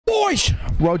Boys,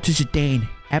 Road to Zidane,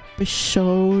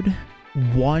 episode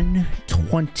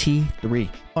 123.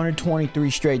 123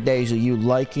 straight days of you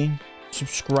liking,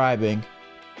 subscribing,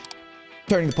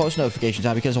 turning the post notifications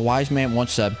on, because a wise man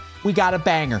once said, we got a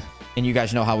banger. And you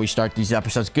guys know how we start these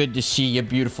episodes. Good to see you,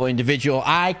 beautiful individual.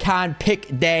 Icon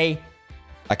pick day.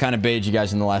 I kind of baited you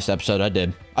guys in the last episode. I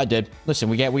did. Listen,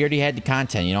 we already had the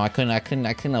content. You know, I couldn't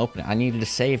open it. I needed to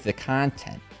save the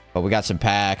content. But we got some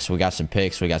packs, we got some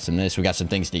picks, we got some this, we got some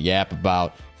things to yap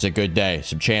about. It's a good day.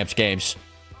 Some champs games.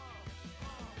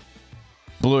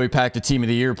 Bluey packed the team of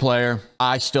the year player.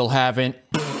 I still haven't.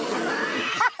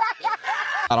 I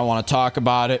don't want to talk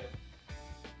about it.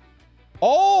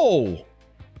 Oh!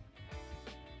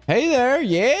 Hey there.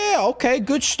 Yeah, okay,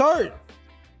 good start.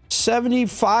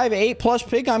 75, 8+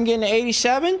 pick. I'm getting to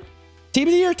 87. Team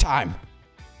of the year time.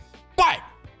 But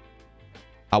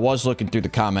I was looking through the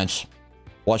comments.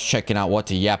 Was checking out what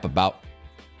to yap about.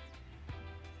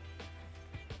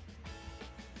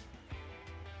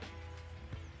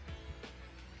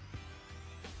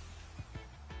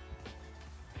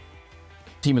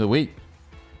 Team of the week.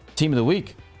 Team of the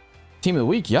week. Team of the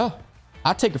week, yeah.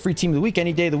 I'll take a free team of the week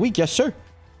any day of the week. Yes, sir.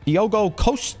 Diogo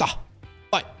Costa.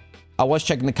 But I was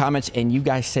checking the comments and you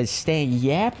guys said, Stan,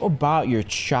 yap about your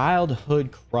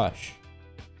childhood crush.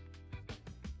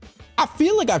 I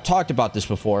feel like I've talked about this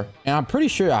before, and I'm pretty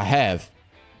sure I have.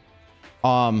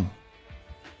 I'm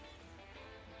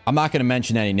not going to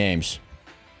mention any names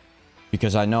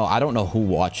because I don't know who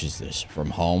watches this from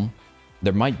home.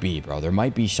 There might be, bro. There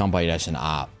might be somebody that's an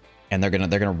op, and they're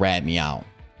gonna rat me out.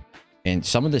 And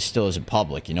some of this still isn't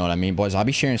public, you know what I mean, boys? I'll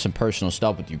be sharing some personal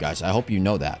stuff with you guys. I hope you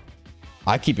know that.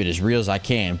 I keep it as real as I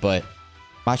can, but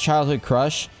my childhood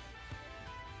crush.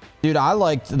 Dude, I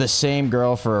liked the same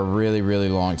girl for a really, really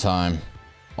long time.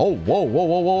 Oh,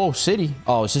 whoa, city.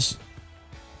 Oh, it's just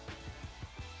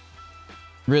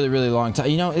really, really long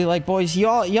time. You know, like, boys,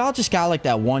 y'all just got like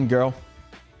that one girl.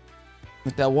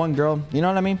 Like that one girl. You know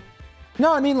what I mean? You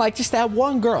know what I mean? Like just that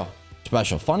one girl.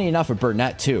 Special. Funny enough with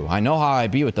Burnett too. I know how I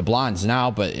be with the blondes now,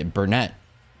 but Burnett.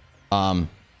 And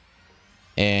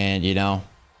you know,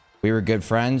 we were good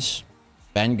friends.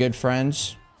 Been good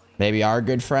friends. Maybe are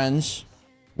good friends.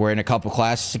 We're in a couple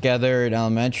classes together in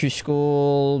elementary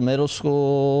school, middle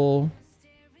school.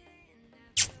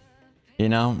 You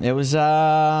know, it was,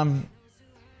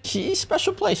 she's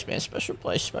special place, man. Special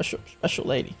place, special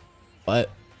lady. But,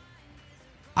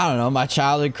 I don't know, my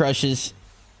childhood crushes,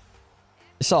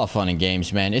 it's all fun and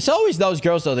games, man. It's always those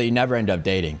girls, though, that you never end up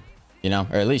dating. You know,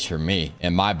 or at least for me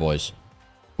and my boys.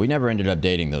 We never ended up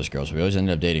dating those girls. We always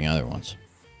ended up dating other ones.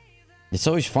 It's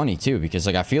always funny, too, because,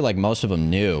 like, I feel like most of them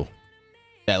knew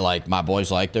that, like, my boys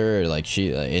liked her, or, like,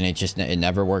 she, and it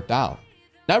never worked out.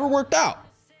 Never worked out.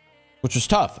 Which was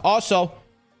tough. Also,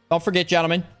 don't forget,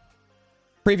 gentlemen,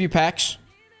 preview packs.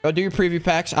 Go do your preview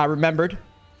packs. I remembered.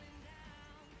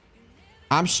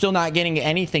 I'm still not getting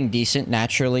anything decent,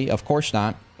 naturally. Of course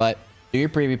not. But do your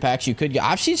preview packs. You could get...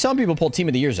 I've seen some people pull team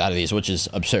of the years out of these, which is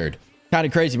absurd. Kind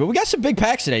of crazy. But we got some big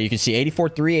packs today. You can see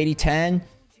 84-3, 80-10.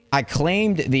 I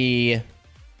claimed the...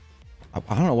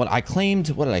 I don't know what... I claimed...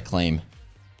 What did I claim?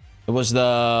 It was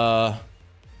the...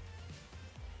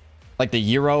 like the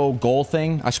Euro goal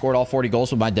thing. I scored all 40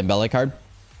 goals with my Dembele card.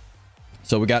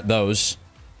 So we got those.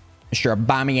 Mr.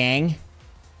 Aubameyang.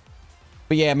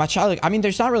 But yeah, my childhood... I mean,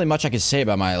 there's not really much I could say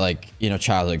about my, like, you know,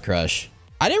 childhood crush.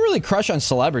 I didn't really crush on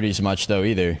celebrities much, though,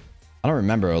 either. I don't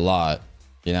remember a lot,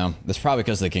 you know? That's probably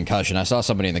because of the concussion. I saw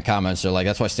somebody in the comments. They're like,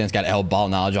 that's why Stan's got L ball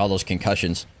knowledge, all those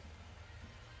concussions.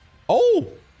 Oh!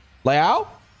 Leao?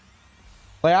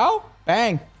 Leao?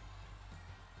 Bang.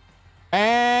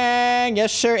 Bang.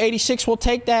 Yes, sir. 86. We'll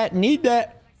take that. Need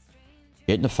that.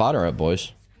 Getting the fodder up,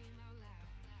 boys.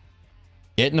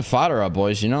 Getting the fodder up,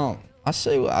 boys. You know, I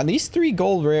say these 3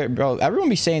 gold rare, bro. Everyone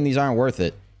be saying these aren't worth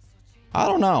it. I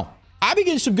don't know. I be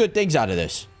getting some good things out of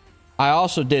this. I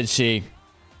also did see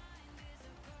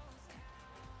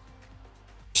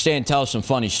Stan tell some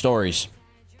funny stories.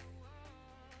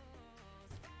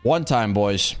 One time,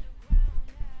 boys.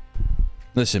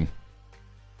 Listen.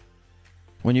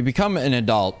 When you become an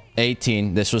adult,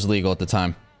 18, this was legal at the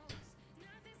time,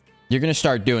 you're going to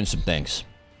start doing some things.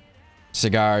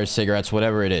 Cigars, cigarettes,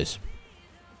 whatever it is.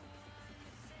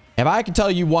 If I can tell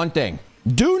you one thing,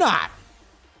 do not,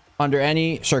 under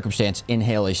any circumstance,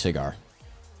 inhale a cigar.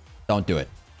 Don't do it.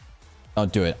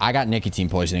 Don't do it. I got nicotine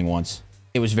poisoning once.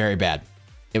 It was very bad.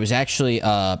 It was actually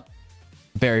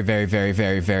very, very, very,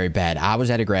 very, very bad. I was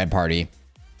at a grad party,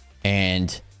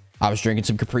 and I was drinking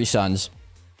some Capri Suns.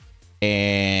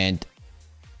 And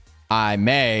I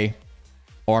may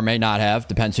or may not have,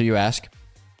 depends who you ask,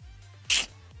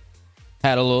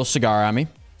 had a little cigar on me.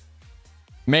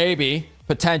 maybe,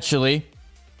 potentially,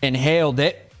 inhaled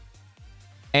it.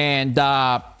 And,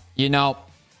 you know,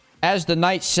 as the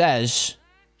night says,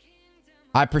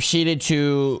 I proceeded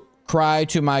to cry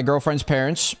to my girlfriend's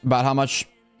parents about how much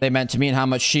they meant to me and how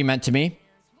much she meant to me.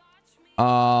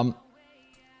 I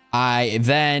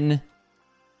then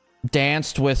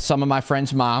danced with some of my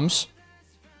friends' moms.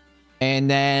 And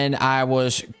then I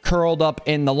was curled up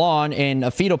in the lawn in a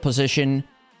fetal position,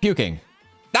 puking.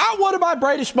 Not one of my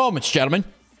brightest moments, gentlemen.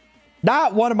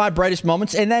 Not one of my brightest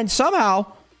moments. And then somehow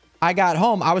I got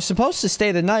home. I was supposed to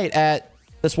stay the night at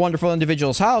this wonderful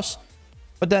individual's house.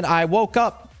 But then I woke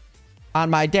up on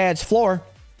my dad's floor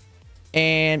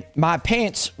and my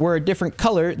pants were a different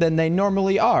color than they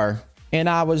normally are. And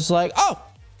I was like, oh,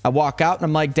 I walk out and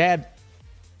I'm like, Dad,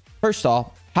 first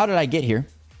off, how did I get here?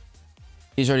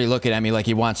 He's already looking at me like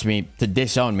he wants me to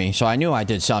disown me. So I knew I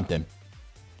did something.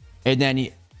 And then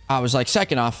I was like,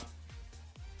 second off,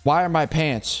 why are my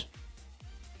pants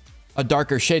a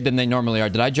darker shade than they normally are?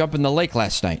 Did I jump in the lake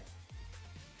last night?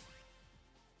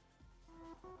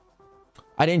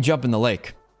 I didn't jump in the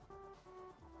lake.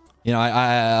 You know,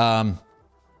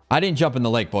 I didn't jump in the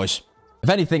lake, boys. If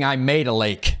anything, I made a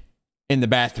lake in the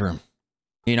bathroom.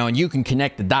 You know, and you can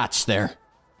connect the dots there.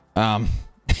 But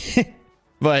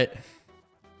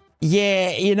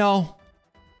yeah, you know,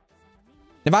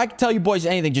 if I can tell you boys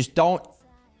anything, just don't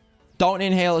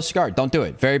inhale a cigar. Don't do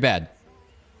it. Very bad.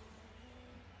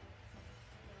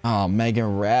 Oh,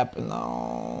 Megan Rapp,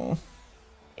 no.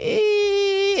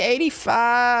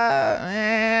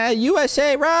 85.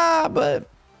 USA Rob, but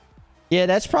yeah,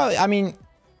 that's probably, I mean,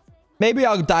 maybe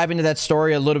I'll dive into that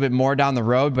story a little bit more down the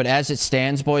road, but as it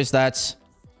stands, boys, that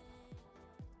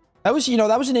was, you know,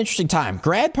 that was an interesting time.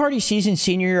 Grad party season,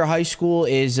 senior year of high school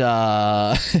is,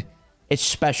 it's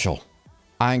special.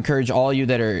 I encourage all you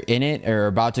that are in it or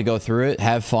about to go through it,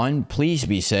 have fun. Please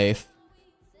be safe.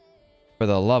 For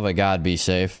the love of God, be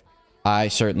safe. I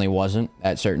certainly wasn't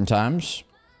at certain times.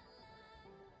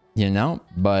 You know,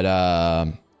 but,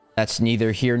 that's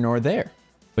neither here nor there.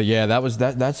 But yeah,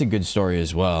 that's a good story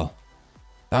as well.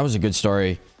 That was a good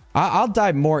story. I'll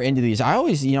dive more into these. I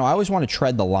always want to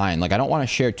tread the line. Like, I don't want to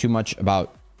share too much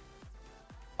about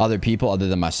other people other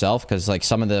than myself. Because, like,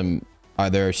 some of them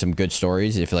there are some good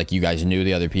stories if, like, you guys knew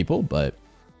the other people. But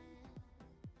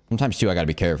sometimes, too, I got to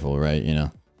be careful, right? You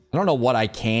know? I don't know what I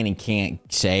can and can't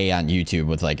say on YouTube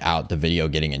with, like, out the video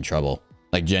getting in trouble.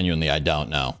 Like, genuinely, I don't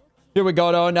know. Here we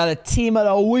go, though. Another Team of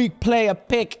the Week player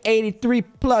pick. 83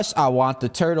 plus. I want the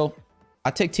turtle.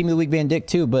 I take Team of the Week Van Dyck,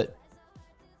 too, but...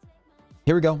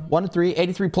 Here we go. 1 to 3,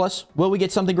 83 plus. Will we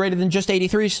get something greater than just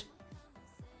 83s?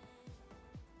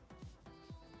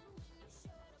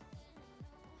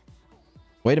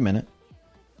 Wait a minute.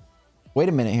 Wait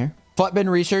a minute here. Futbin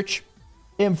research.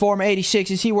 Inform 86.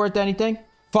 Is he worth anything?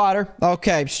 Fodder.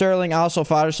 Okay. Sterling also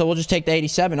fodder. So we'll just take the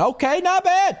 87. Okay. Not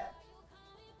bad.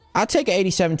 I'll take an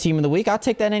 87 team of the week. I'll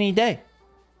take that any day.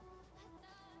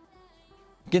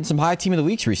 Getting some high team of the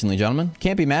weeks recently, gentlemen.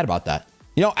 Can't be mad about that.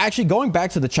 You know, actually, going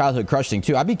back to the childhood crush thing,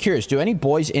 too, I'd be curious. Do any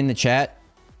boys in the chat,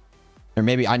 or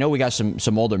maybe, I know we got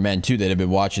some older men, too, that have been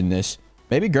watching this.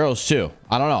 Maybe girls, too.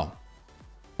 I don't know.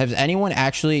 Has anyone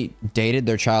actually dated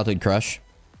their childhood crush?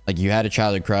 Like, you had a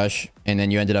childhood crush, and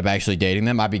then you ended up actually dating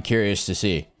them? I'd be curious to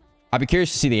see. I'd be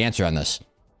curious to see the answer on this.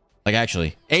 Like,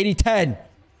 actually. 80-10.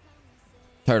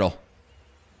 Turtle.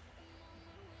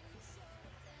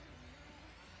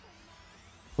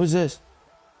 Who's this?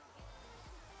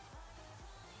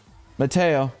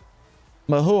 Mateo.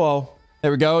 Mahuo.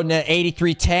 There we go.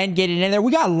 83-10. Getting in there.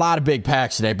 We got a lot of big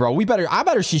packs today, bro. I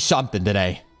better see something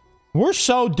today. We're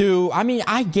so due. I mean,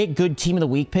 I get good Team of the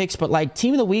Week picks, but like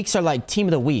Team of the Weeks are like Team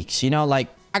of the Weeks. You know, like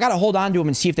I got to hold on to them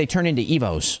and see if they turn into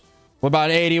Evos. What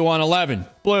about 81-11?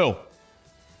 Blue.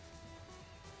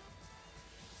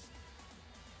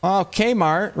 Oh,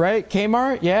 Kmart, right?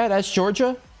 Kmart. Yeah, that's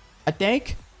Georgia, I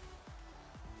think.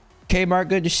 Kmart,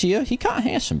 good to see you. He kind of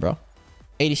handsome, bro.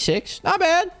 86. Not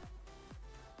bad.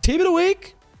 Team of the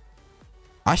Week.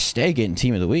 I stay getting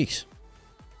Team of the Weeks.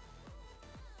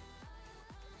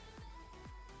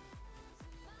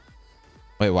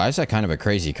 Wait, why is that kind of a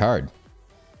crazy card?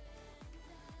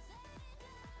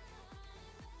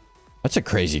 That's a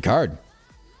crazy card.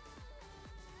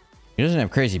 He doesn't have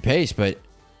crazy pace, but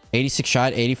 86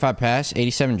 shot, 85 pass,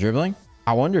 87 dribbling.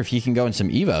 I wonder if he can go in some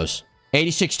Evos.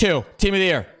 86-2. Team of the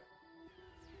year.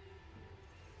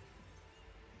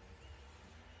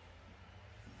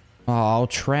 Oh,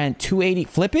 Trent. 280.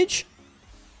 Flippage?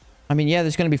 I mean, yeah,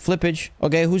 there's going to be flippage.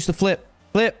 Okay, who's the flip?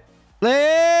 Flip.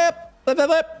 Flip. Flip, flip,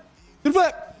 flip. Good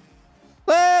flip.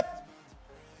 Flip.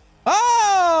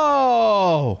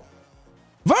 Oh!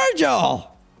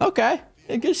 Virgil. Okay.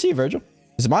 Yeah, good to see you, Virgil.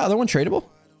 Is my other one tradable?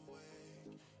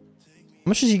 How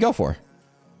much does he go for?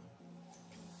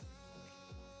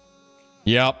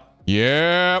 Yep.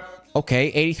 Yep.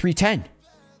 Okay, 83-10.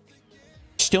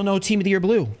 Still no team of the year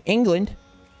blue. England.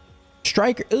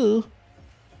 Striker. Ooh.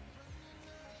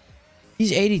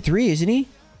 He's 83, isn't he?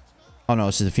 Oh, no,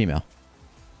 this is a female.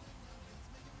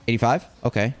 85?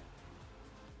 Okay.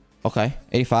 Okay,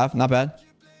 85. Not bad.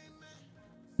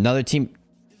 Another team.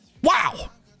 Wow.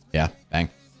 Yeah, bang.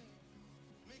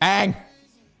 Bang.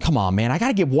 Come on, man. I got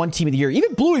to get one team of the year.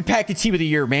 Even Bluey packed a team of the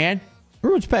year, man.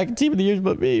 Everyone's packing team of the year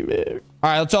but me, man. All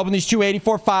right, let's open these two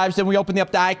 84.5s. Then we open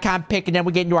up the icon pick, and then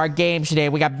we get into our games today.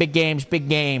 We got big games, big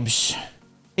games.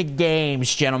 Big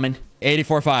games, gentlemen.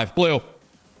 84.5. Blue.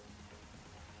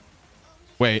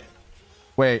 Wait.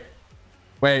 Wait.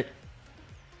 Wait.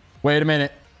 Wait a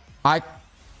minute.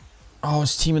 Oh,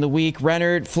 it's team of the week.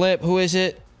 Renard, Flip. Who is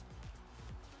it?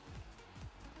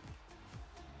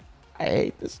 I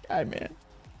hate this guy, man.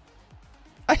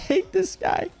 I hate this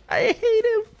guy. I hate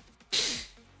him.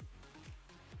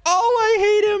 Oh, I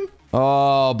hate him.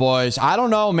 Oh, boys. I don't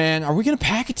know, man. Are we going to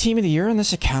pack a team of the year on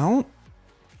this account?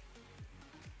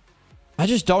 I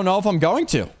just don't know if I'm going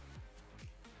to.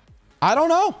 I don't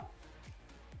know.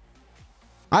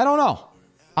 I don't know.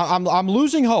 I'm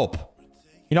losing hope.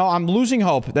 You know, I'm losing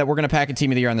hope that we're going to pack a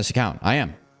team of the year on this account. I am.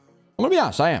 I'm going to be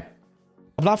honest. I am.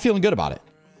 I'm not feeling good about it.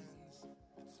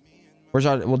 Where's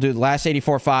our... We'll do the last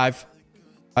 84.5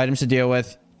 items to deal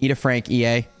with. Eat a Frank,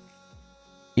 EA.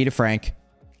 Eat a Frank.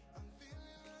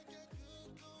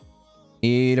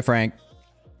 Eat a Frank.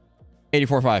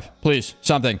 84.5. Please.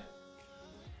 Something.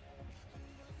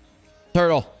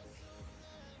 Turtle.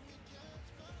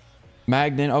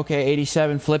 Magnan. Okay.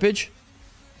 87. Flippage.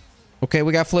 Okay.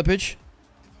 We got flippage.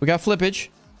 We got flippage.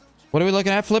 What are we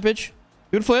looking at? Flippage.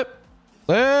 Good flip.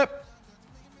 Flip.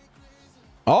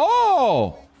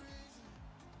 Oh.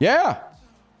 Yeah.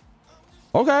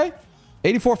 Okay.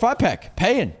 84 5-pack.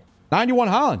 Paying. 91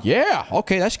 Holland. Yeah.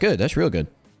 Okay. That's good. That's real good.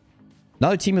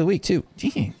 Another team of the week, too.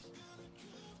 Dang.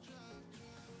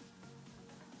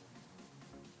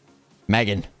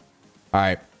 Megan. All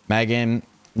right. Megan.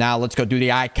 Now let's go do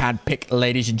the icon pick,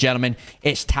 ladies and gentlemen.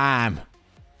 It's time.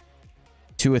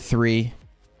 2 of 3.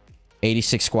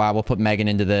 86 squad. We'll put Megan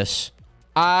into this.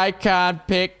 Icon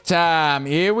pick time.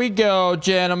 Here we go,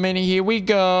 gentlemen. Here we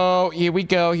go. Here we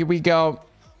go. Here we go.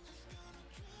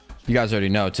 You guys already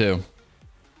know, too.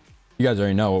 You guys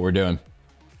already know what we're doing.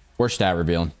 We're stat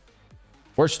revealing.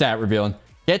 We're stat revealing.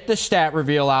 Get the stat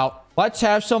reveal out. Let's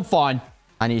have some fun.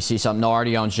 I need to see something. No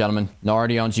Ardiones, gentlemen. No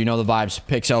Ardiones. You know the vibes.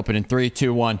 Picks open in 3,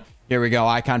 2, 1. Here we go.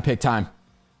 Icon pick time.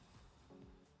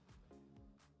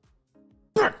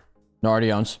 No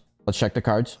Ardiones. Let's check the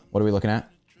cards. What are we looking at?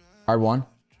 Card 1.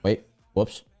 Wait.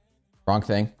 Whoops. Wrong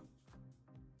thing.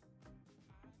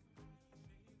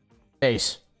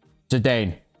 Base.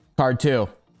 Zidane. Card 2.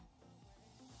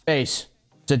 Base.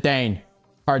 Zidane.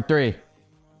 Card 3.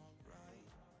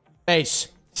 Base.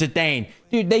 Zidane.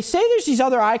 Dude, they say there's these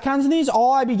other icons in these.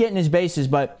 All I be getting is bases,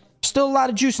 but still a lot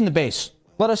of juice in the base.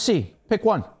 Let us see. Pick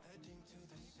one.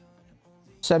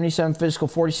 77 physical,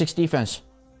 46 defense.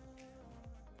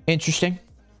 Interesting.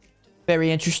 Very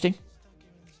interesting.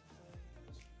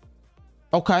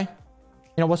 Okay. You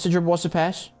know, what's the dribble? What's the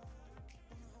pass?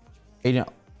 89.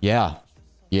 Yeah.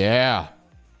 Yeah.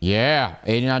 Yeah.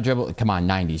 89 dribble. Come on,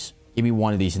 90s. Give me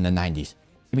one of these in the 90s.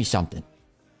 Give me something.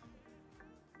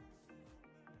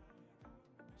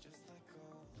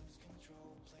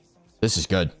 This is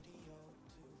good.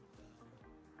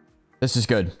 This is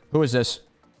good. Who is this?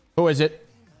 Who is it?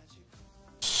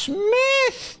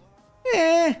 Smith.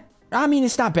 I mean,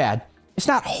 it's not bad. It's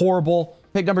not horrible.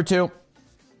 Pick number 2.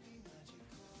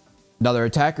 Another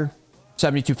attacker.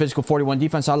 72 physical, 41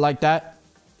 defense. I like that.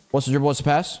 What's the dribble? What's the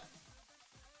pass?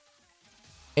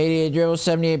 88 dribble,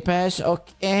 78 pass.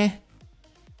 Okay.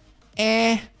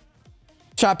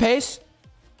 Shot pace.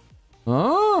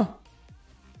 Oh.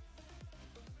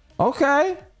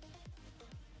 Okay.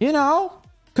 You know,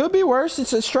 could be worse.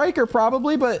 It's a striker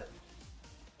probably, but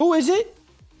who is it?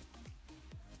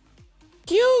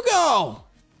 Hugo.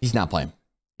 He's not playing.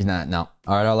 He's not. No.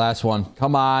 All right, our last one.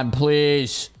 Come on,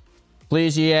 please.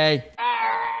 Please, EA.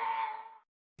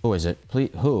 Who is it?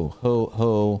 Please. Who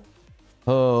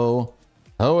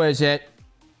is it?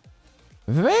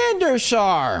 Van der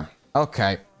Sar.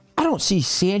 Okay. I don't see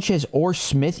Sanchez or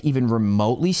Smith even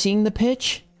remotely seeing the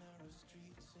pitch.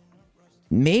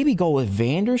 Maybe go with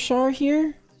Van der Sar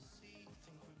here.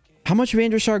 How much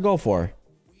Van der Sar go for?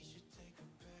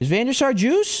 Is Van der Sar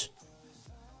juice?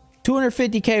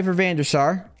 250K for Van der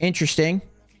Sar. Interesting.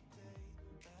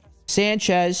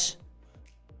 Sanchez.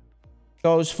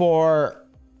 goes for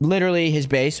literally his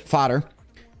base, fodder.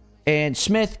 And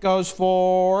Smith goes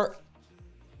for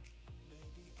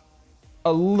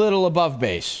a little above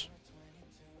base.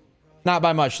 Not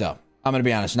by much, though. I'm going to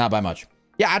be honest, not by much.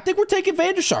 Yeah, I think we're taking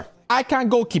Van der Sar. Icon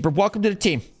goalkeeper. Welcome to the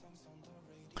team.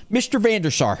 Mr. Van der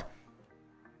Sar.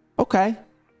 Okay.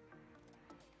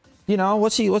 You know,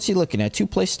 what's he looking at? 2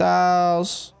 play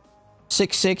styles.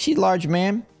 6'6". He's large,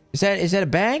 man. Is that a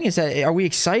bang? Are we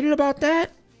excited about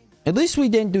that? At least we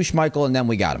didn't do Schmeichel and then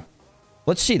we got him.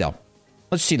 Let's see, though.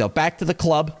 Back to the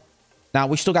club. Now,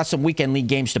 we still got some weekend league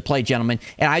games to play, gentlemen.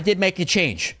 And I did make a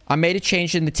change. I made a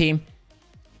change in the team.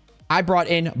 I brought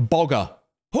in Boga.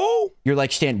 Who? You're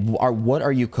like, Stan, what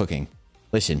are you cooking?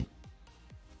 Listen,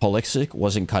 Pulisic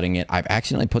wasn't cutting it. I've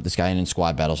accidentally put this guy in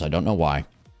squad battles. I don't know why.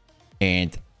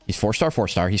 And he's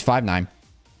 4-star. He's 5'9".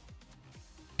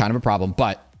 Kind of a problem.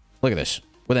 But look at this.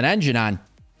 With an engine on,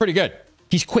 pretty good.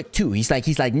 He's quick, too. He's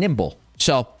like nimble.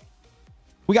 So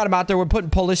we got him out there. We're putting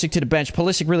Pulisic to the bench.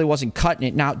 Pulisic really wasn't cutting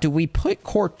it. Now, do we put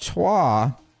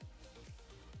Courtois?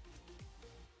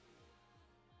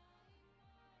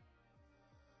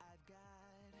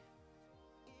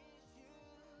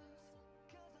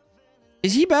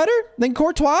 Is he better than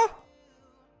Courtois?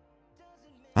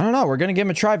 I don't know. We're going to give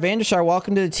him a try. Van der Sar,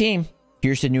 welcome to the team.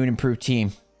 Here's the new and improved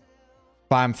team.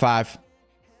 5-5.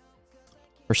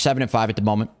 We're 7-5 at the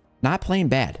moment. Not playing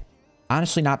bad.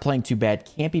 Honestly, not playing too bad.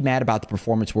 Can't be mad about the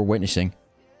performance we're witnessing.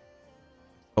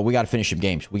 But we got to finish some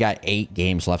games. We got 8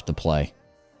 games left to play.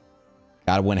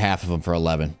 Got to win half of them for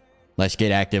 11. Let's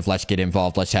get active. Let's get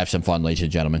involved. Let's have some fun, ladies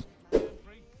and gentlemen.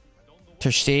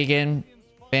 Ter Stegen.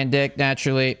 Van Dijk,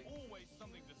 naturally.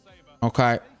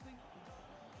 Okay.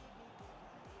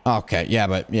 Okay, yeah,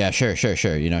 but yeah, sure.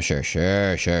 You know,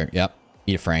 sure. Yep.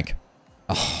 Eat a Frank.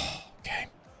 Oh, okay.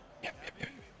 Yep.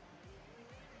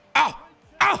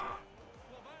 Ow!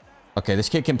 Okay, this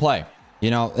kid can play.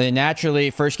 You know, and naturally,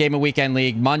 first game of weekend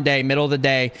league, Monday, middle of the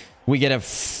day, we get a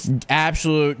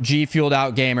absolute G-fueled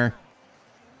out gamer.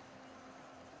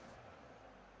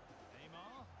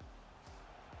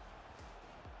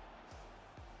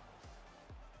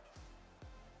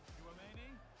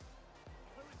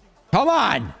 Come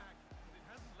on!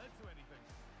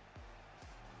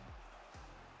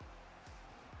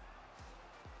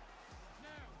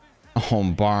 Oh,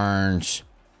 Barnes.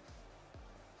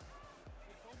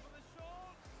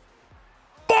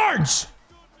 Barnes!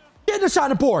 Get this on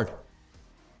the board!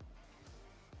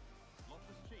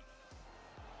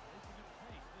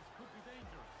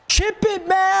 Chip it,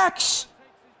 Max!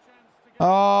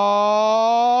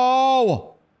 Oh!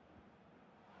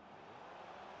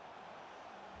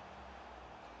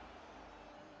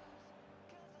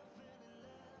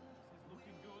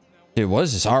 Dude, what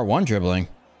is this R1 dribbling?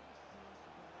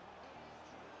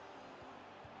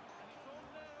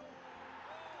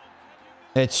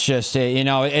 It's just, you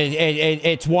know,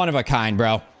 it's one of a kind,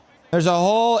 bro. There's a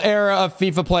whole era of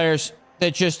FIFA players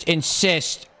that just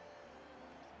insist.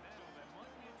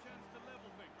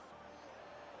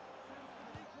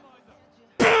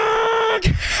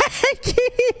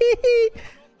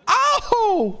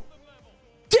 Oh!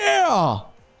 Yeah!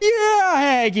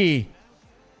 Yeah, Haggy!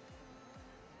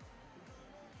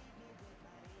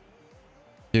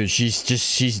 Dude,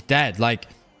 she's dead. Like,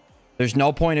 there's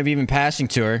no point of even passing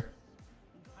to her.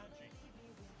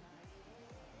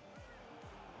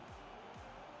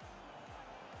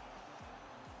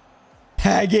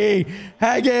 Haggy!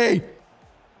 Haggy!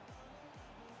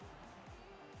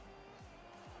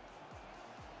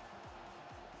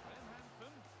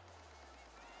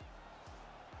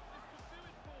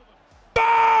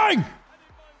 Bang!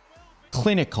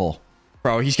 Clinical.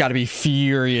 Bro, he's got to be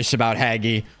furious about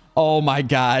Haggy. Oh my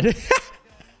god.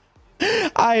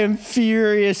 I am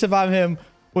furious if I'm him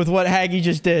with what Haggy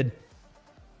just did.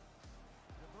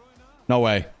 No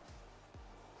way.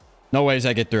 No ways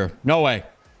I get through. No way.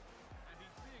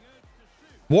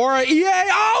 Wara, EA.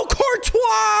 Oh,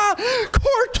 Courtois!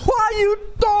 Courtois, you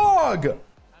dog!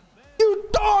 You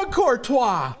dog,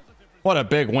 Courtois! What a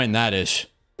big win that is.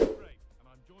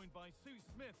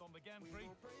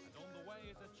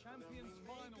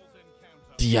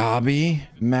 Diaby,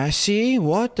 Messi,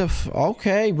 what the f—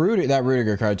 okay, that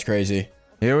Rudiger card's crazy.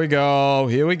 Here we go,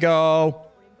 here we go.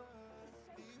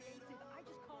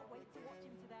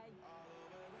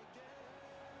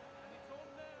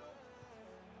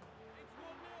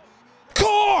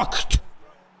 Cooked!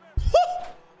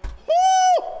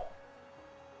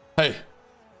 Hey,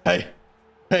 hey,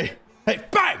 hey, hey,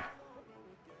 bang!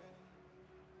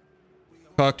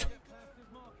 Cooked.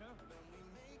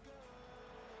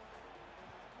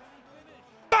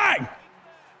 Bang!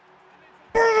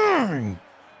 Bang!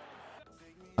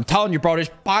 I'm telling you, bro. This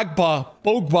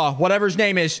Bogba, whatever his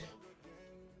name is.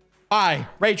 Bye.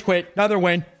 Rage quit. Another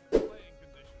win.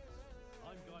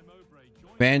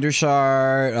 Van der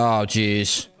Sar. Oh,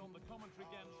 jeez.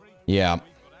 Yeah.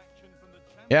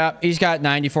 Yeah, he's got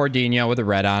 94 Dino with a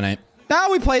red on it.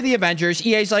 Now we play the Avengers.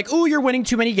 EA's like, ooh, you're winning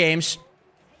too many games.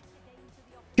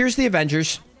 Here's the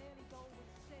Avengers.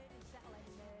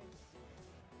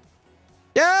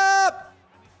 Yep.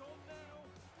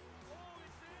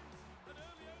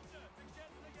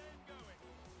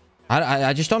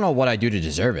 I just don't know what I do to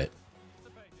deserve it.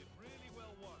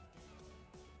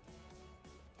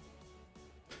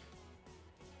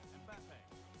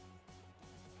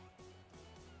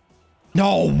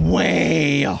 No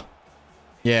way.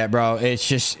 Yeah, bro. It's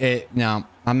just no,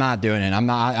 I'm not doing it. I'm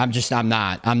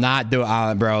not doing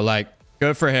it, bro. Like,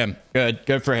 good for him.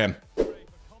 Good for him.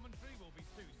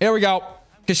 Here we go.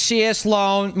 Casillas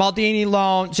loan, Maldini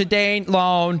loan, Zidane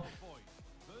loan.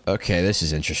 Okay, this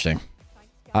is interesting.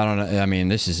 I don't know. I mean,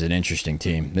 this is an interesting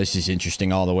team. This is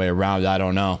interesting all the way around. I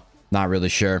don't know. Not really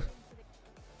sure.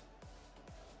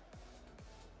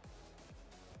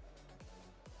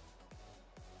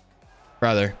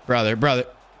 Brother.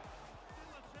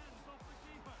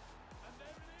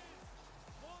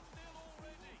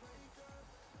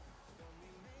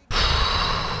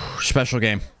 Special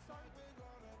game.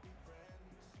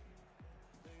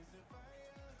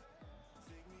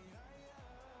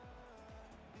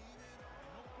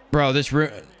 Bro,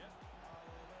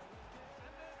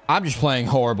 I'm just playing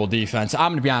horrible defense.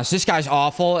 I'm gonna be honest. This guy's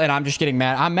awful, and I'm just getting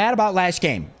mad. I'm mad about last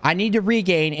game. I need to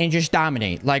regain and just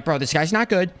dominate. Like, bro, this guy's not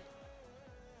good.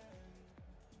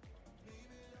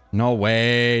 No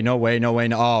way. No.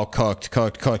 Oh, cooked.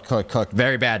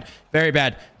 Very bad.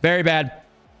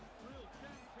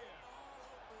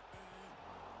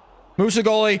 Musa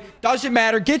goalie. Doesn't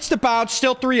matter. Gets the bounce.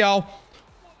 Still 3-0.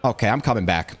 Okay, I'm coming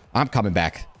back.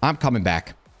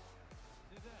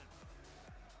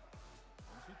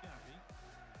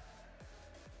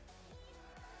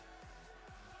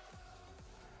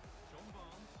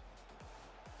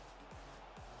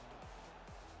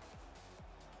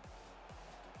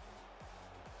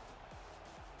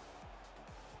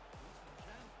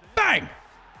 Bang!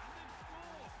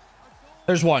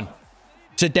 There's one.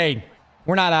 Zidane.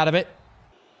 We're not out of it.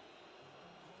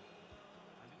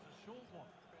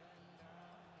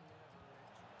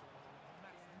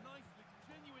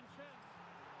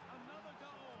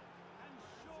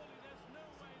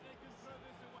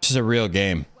 This is a real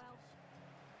game.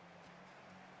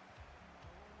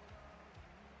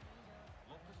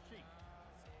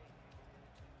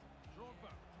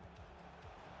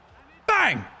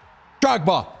 Bang!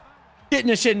 Drogba. Getting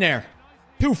us in there.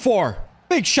 2-4.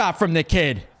 Big shot from the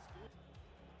kid.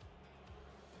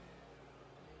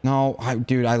 No,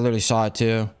 dude, I literally saw it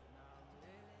too.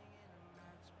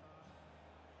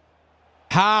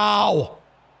 How?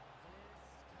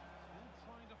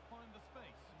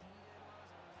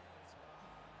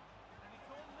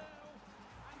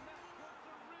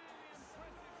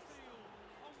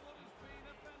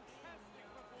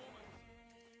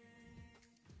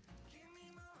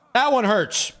 That one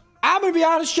hurts. I'm going to be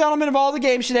honest, gentlemen, of all the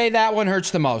games today, that one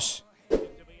hurts the most.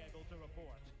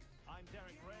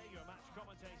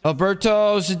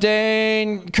 Alberto,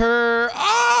 Zidane, Kerr.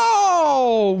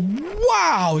 Oh,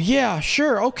 wow. Yeah,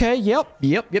 sure. Okay. Yep.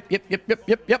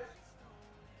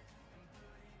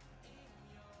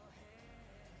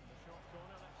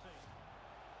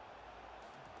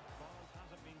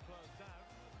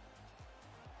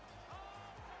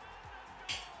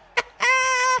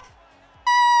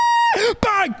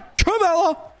 Bang!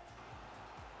 Travella!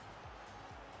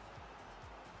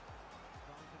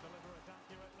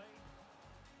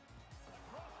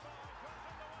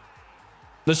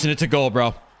 Listen, it's a goal,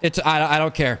 bro. I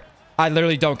don't care. I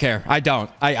literally don't care. I don't.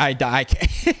 I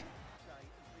can't.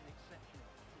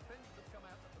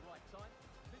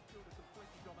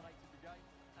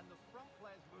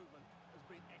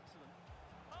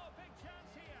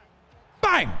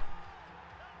 Bang!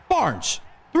 Barnes.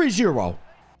 3-0.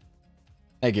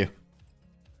 Thank you.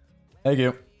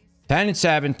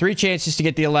 10-7. 3 chances to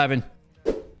get the 11.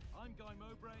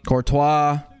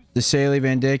 Courtois. DeSailly,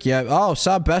 Van Dijk. Yeah. Oh,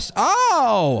 sub best.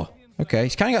 Oh! Okay.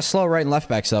 He's kind of got slow right and left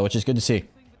backs, though, which is good to see.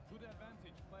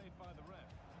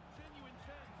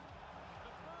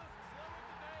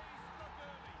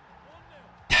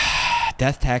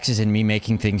 Death taxes and me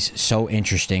making things so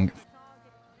interesting.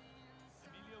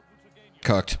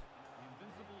 Cooked.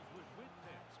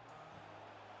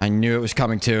 I knew it was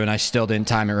coming too, and I still didn't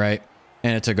time it right.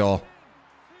 And it's a goal.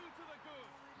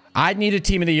 I'd need a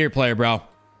Team of the Year player, bro.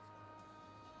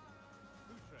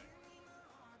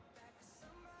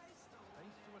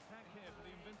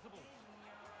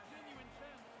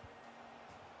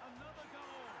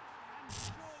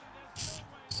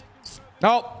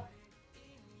 Nope.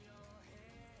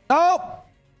 Nope.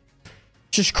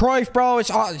 Just Cruyff, bro.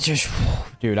 It's all just,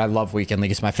 dude, I love Weekend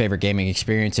League. It's my favorite gaming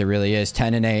experience. It really is.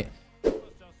 10-8.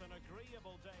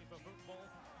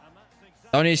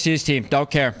 Don't need to see his team. Don't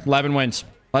care. 11 wins.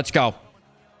 Let's go.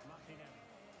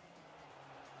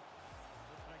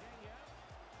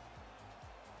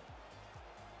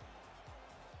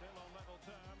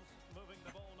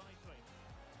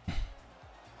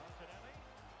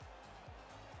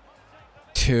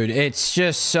 Dude, it's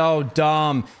just so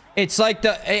dumb. It's like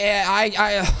the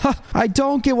I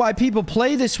don't get why people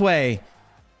play this way.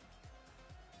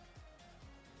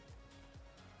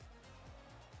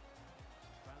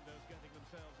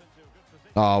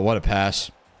 Oh, what a pass.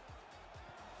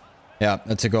 Yeah,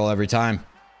 that's a goal every time.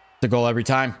 It's a goal every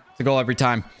time. It's a goal every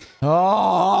time.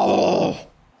 Oh.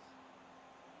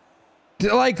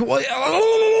 Like what?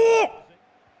 Oh.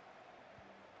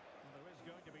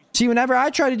 See, whenever I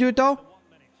try to do it though,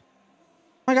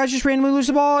 my guys just randomly lose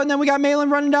the ball, and then we got Malin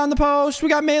running down the post. We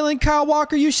got Malin, Kyle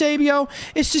Walker, Eusebio.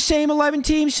 It's the same 11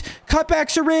 teams.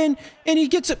 Cutbacks are in, and he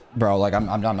gets it. Bro, like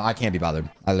I can't be bothered.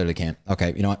 I literally can't.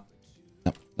 Okay, you know what?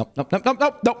 Nope.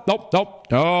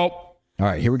 All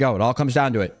right, here we go. It all comes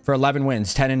down to it. For 11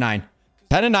 wins, 10-9.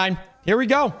 10-9. Here we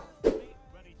go.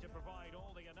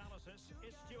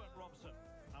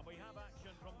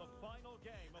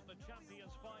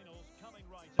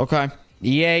 Okay.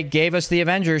 EA gave us the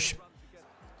Avengers.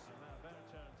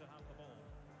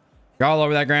 You're all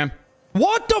over that, Graham.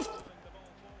 What the f...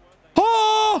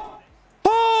 Oh!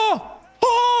 Oh!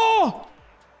 Oh!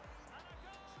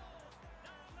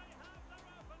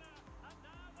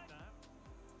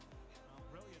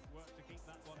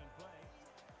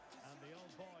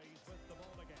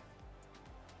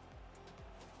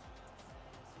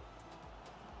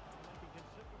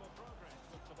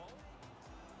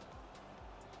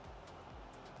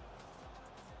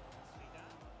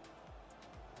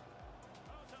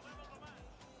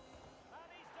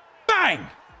 Bang!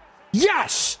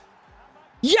 Yes!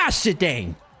 Yes,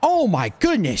 Zidane! Oh my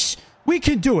goodness! We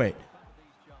can do it!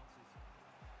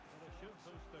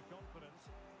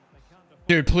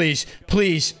 Dude, please,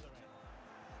 please.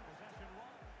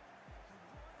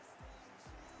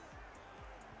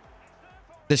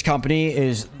 This company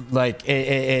is like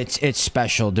it's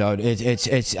special, dude.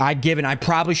 It's I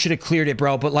probably should have cleared it,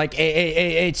 bro, but like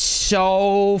it's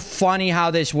so funny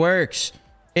how this works.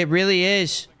 It really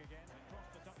is.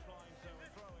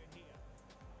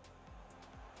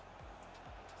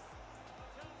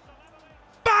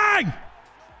 Bang!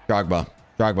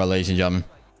 Drogba, ladies and gentlemen.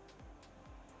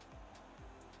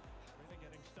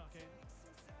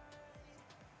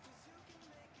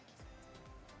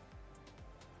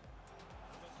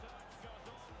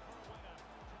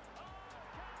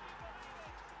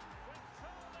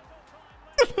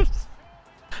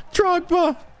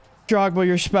 Drogba,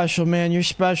 you're special, man. You're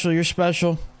special. You're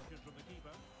special.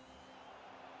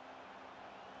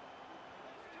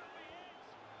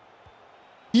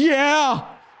 Yeah.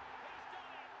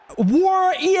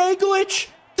 War EA glitch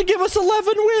to give us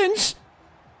 11 wins.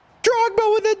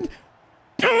 Drogba with it.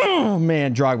 Oh,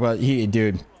 man. Drogba.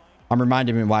 Dude, I'm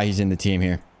reminding him why he's in the team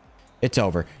here. It's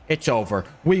over. It's over.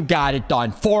 We've got it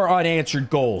done. 4 unanswered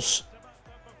goals.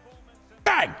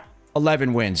 Bang.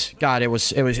 11 wins. God, it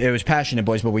was passionate,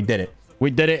 boys, but we did it. We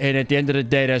did it, and at the end of the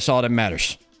day, that's all that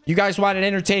matters. You guys want an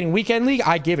entertaining weekend league?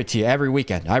 I give it to you every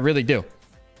weekend. I really do.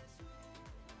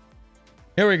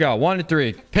 Here we go. 1 to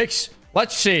 3. Picks.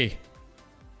 Let's see.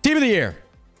 Team of the year.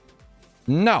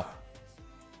 No.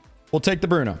 We'll take the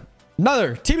Bruno.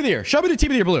 Another team of the year. Show me the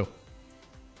team of the year blue.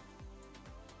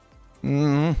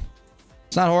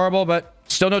 It's not horrible, but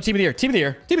still no team of the year. Team of the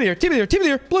year. Team of the year. Team of the year. Team of the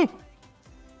year. Blue.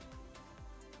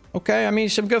 Okay, I mean,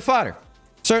 some good fodder.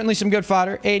 Certainly some good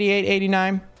fodder. 88,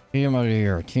 89. Team of the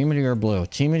year. Team of the year blue.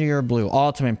 Team of the year blue.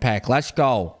 Ultimate pack. Let's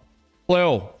go.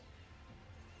 Blue.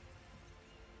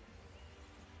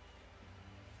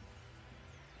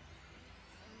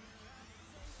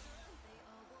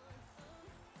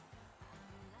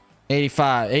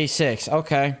 $85, $86.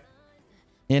 Okay.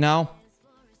 You know?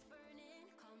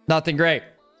 Nothing great.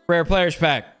 Rare players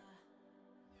pack.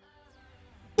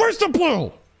 Where's the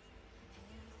blue?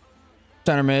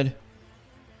 Center mid.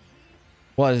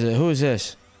 What is it? Who is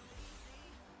this?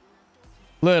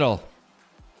 Little.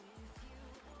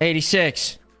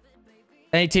 86.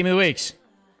 Any team of the weeks?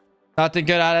 Nothing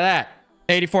good out of that.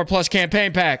 84 plus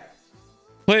campaign pack.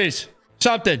 Please.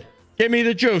 Something. Give me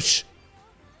the juice.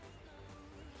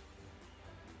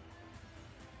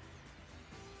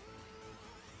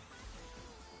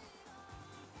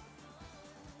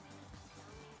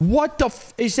 What the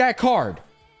f is that card?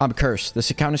 I'm cursed.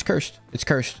 This account is cursed. It's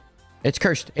cursed. It's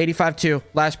cursed. 85-2.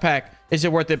 Last pack. Is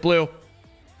it worth it, blue?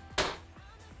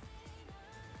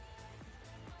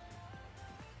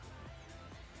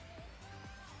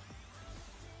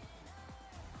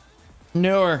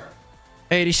 Newer.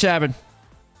 87.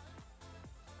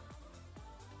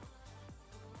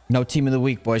 No team of the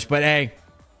week, boys. But hey,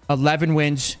 11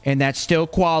 wins, and that still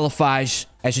qualifies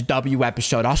as a W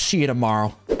episode. I'll see you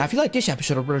tomorrow. Now, if you like this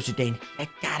episode of Rose of Dane, you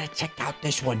gotta check out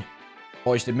this one.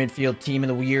 Boys, the midfield team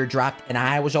of the year dropped, and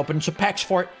I was opening some packs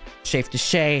for it. Safe to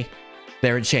say,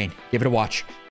 they're insane. Give it a watch.